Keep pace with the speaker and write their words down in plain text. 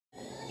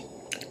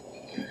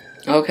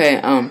Okay,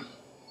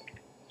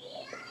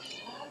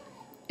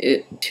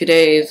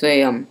 today is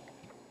a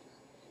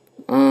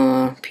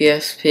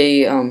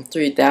PSP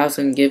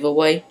 3000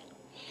 giveaway.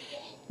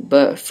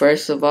 But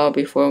first of all,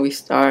 before we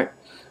start,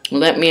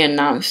 let me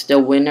announce the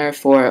winner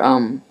for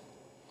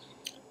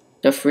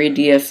the free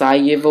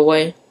DSi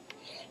giveaway.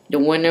 The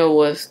winner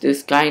was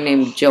this guy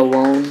named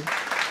Jawone.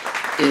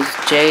 It's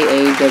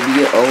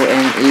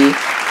Jawone,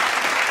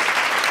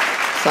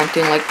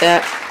 something like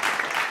that.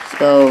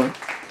 So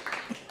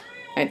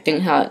I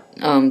think how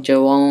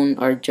Jawone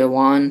or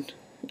Jawan,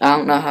 I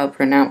don't know how to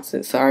pronounce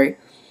it, sorry.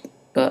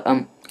 But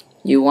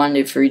you won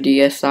the free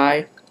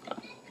DSi.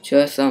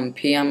 Just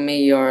PM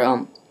me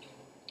your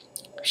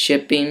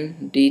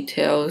shipping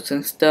details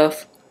and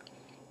stuff,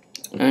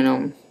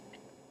 and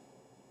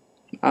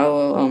I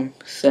will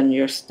send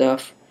your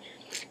stuff.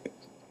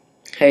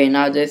 Hey,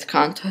 now this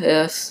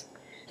contest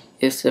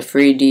is the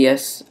free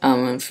DS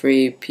and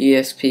free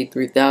PSP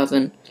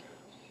 3000.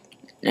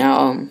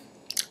 Now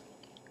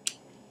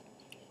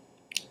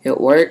it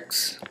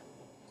works.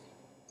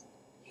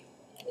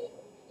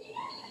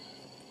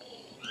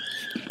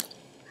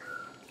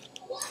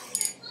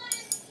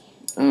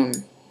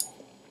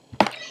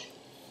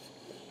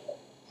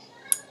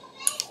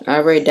 I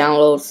already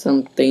downloaded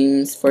some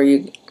things for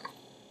you.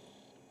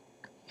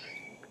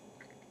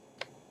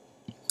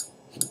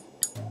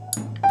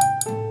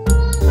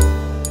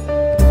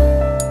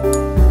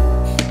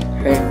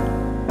 Okay.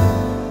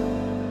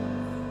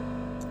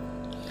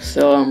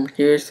 So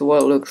here's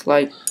what it looks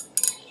like.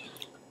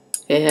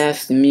 It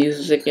has the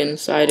music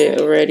inside it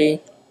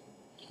already.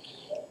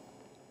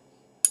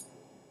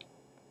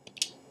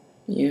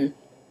 Yeah.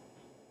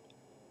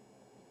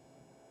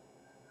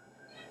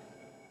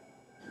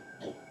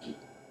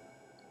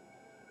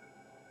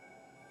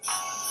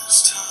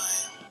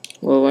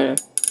 Well,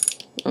 whatever.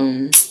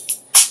 And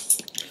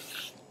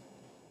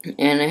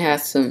it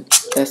has some.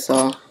 That's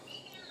all.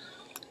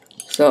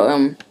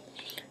 So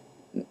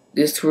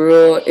this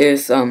rule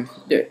is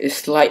is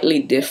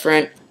slightly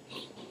different.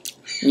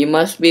 You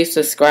must be a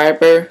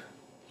subscriber.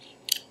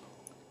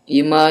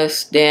 You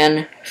must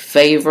then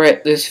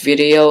favorite this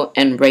video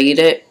and rate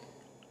it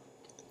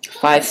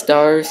 5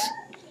 stars.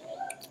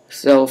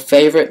 So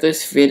favorite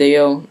this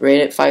video,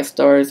 rate it 5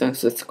 stars, and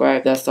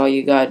subscribe. That's all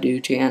you gotta do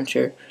to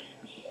enter.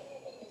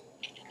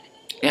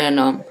 And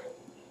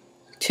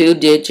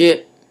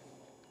 2-digit.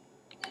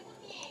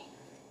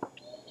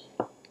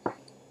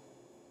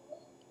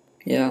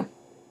 Yeah,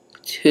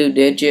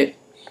 2-digit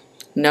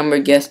number.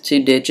 Guess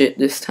 2-digit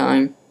this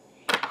time.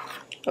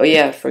 Oh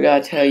yeah, I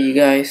forgot to tell you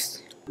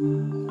guys.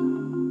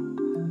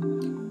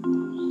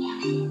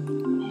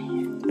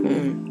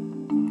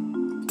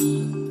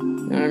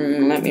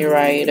 Let me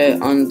write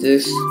it on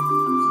this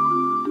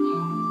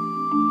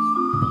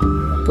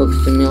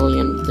Books a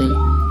Million thing.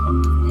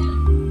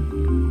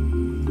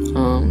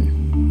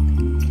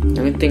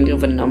 Let me think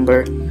of a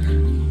number.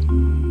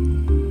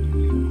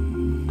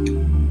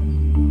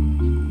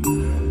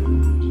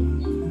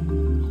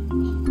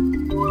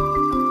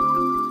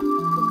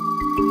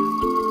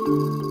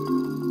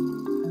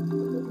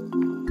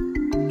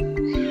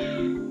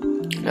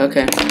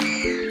 Okay.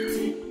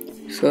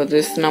 So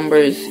this number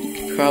is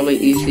probably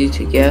easy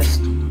to guess.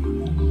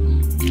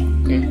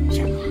 Okay.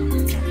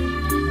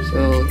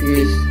 So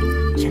here's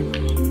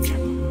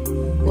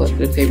what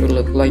the paper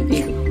looks like.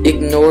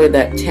 Ignore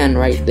that 10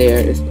 right there.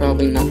 It's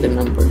probably not the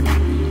number.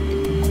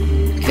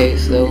 Okay,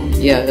 so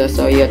yeah, that's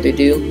all you have to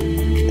do.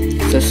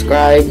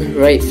 Subscribe,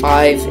 rate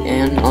 5,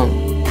 and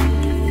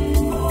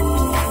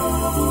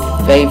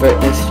favorite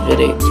this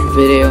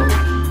video.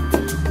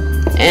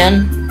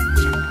 And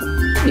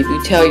if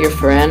you tell your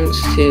friends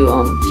to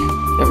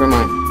never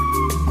mind.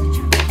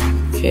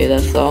 Okay,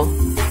 that's all.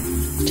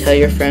 Tell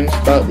your friends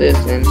about this,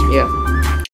 and yeah.